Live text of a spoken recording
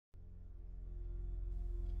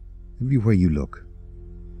Everywhere you look,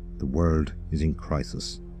 the world is in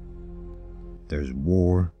crisis. There's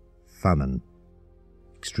war, famine,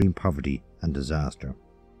 extreme poverty and disaster.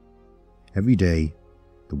 Every day,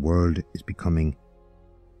 the world is becoming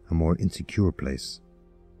a more insecure place.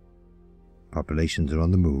 Populations are on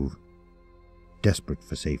the move, desperate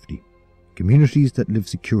for safety. Communities that lived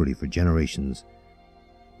securely for generations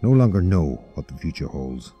no longer know what the future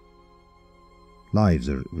holds. Lives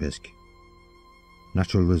are at risk.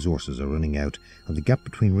 Natural resources are running out, and the gap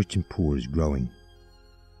between rich and poor is growing.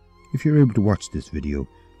 If you're able to watch this video,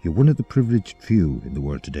 you're one of the privileged few in the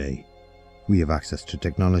world today. We have access to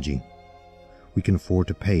technology. We can afford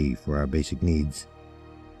to pay for our basic needs.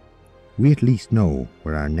 We at least know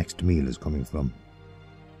where our next meal is coming from.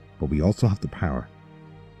 But we also have the power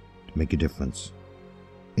to make a difference.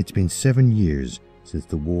 It's been 7 years since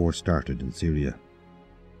the war started in Syria.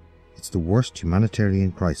 It's the worst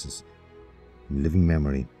humanitarian crisis in living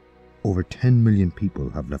memory. Over 10 million people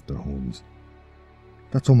have left their homes.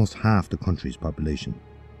 That's almost half the country's population.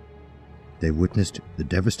 They've witnessed the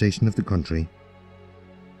devastation of the country,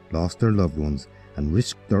 lost their loved ones, and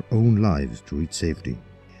risked their own lives to reach safety.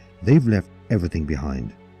 They've left everything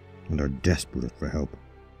behind and are desperate for help.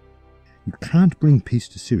 You can't bring peace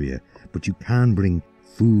to Syria, but you can bring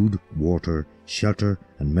food, water, shelter,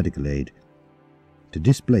 and medical aid to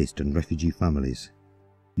displaced and refugee families.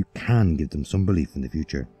 You can give them some belief in the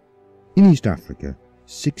future. In East Africa,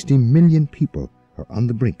 60 million people are on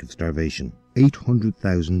the brink of starvation.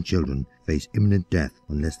 800,000 children face imminent death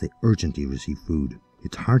unless they urgently receive food.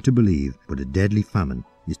 It's hard to believe, but a deadly famine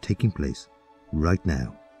is taking place right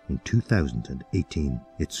now in 2018.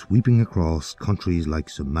 It's sweeping across countries like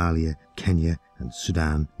Somalia, Kenya, and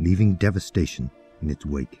Sudan, leaving devastation in its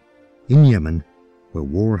wake. In Yemen, where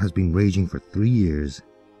war has been raging for 3 years,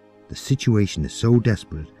 the situation is so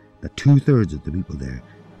desperate that 2/3 of the people there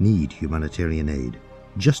need humanitarian aid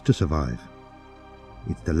just to survive.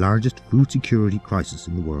 It's the largest food security crisis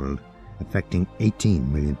in the world, affecting 18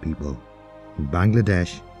 million people. In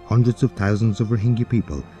Bangladesh, hundreds of thousands of Rohingya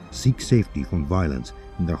people seek safety from violence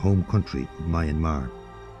in their home country of Myanmar.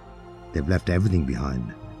 They've left everything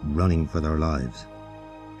behind, running for their lives.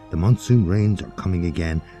 The monsoon rains are coming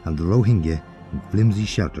again, and the Rohingya in flimsy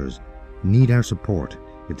shelters need our support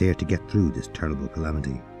if they are to get through this terrible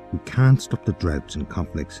calamity. We can't stop the droughts and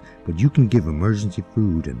conflicts, but you can give emergency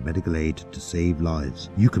food and medical aid to save lives.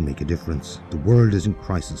 You can make a difference. The world is in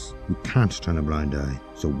crisis. We can't turn a blind eye.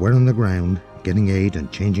 So we're on the ground, getting aid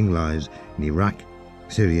and changing lives in Iraq,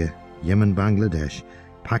 Syria, Yemen, Bangladesh,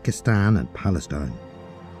 Pakistan and Palestine.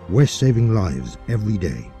 We're saving lives every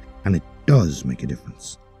day, and it does make a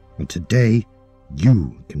difference. And today,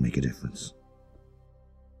 you can make a difference.